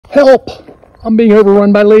Help! I'm being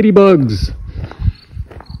overrun by ladybugs.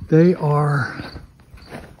 They are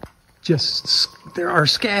just, there are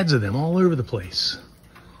scads of them all over the place.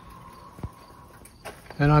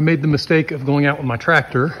 And I made the mistake of going out with my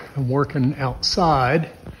tractor and working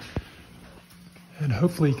outside. And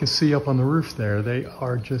hopefully you can see up on the roof there, they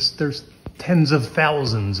are just, there's tens of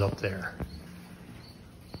thousands up there.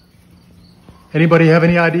 Anybody have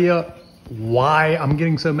any idea why I'm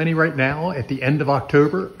getting so many right now at the end of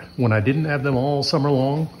October when I didn't have them all summer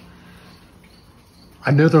long?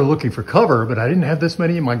 I know they're looking for cover, but I didn't have this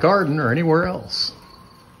many in my garden or anywhere else.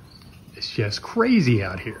 It's just crazy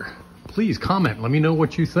out here. Please comment, let me know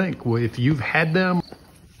what you think. If you've had them.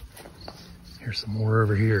 Here's some more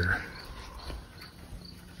over here.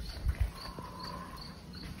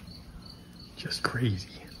 Just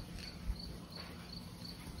crazy.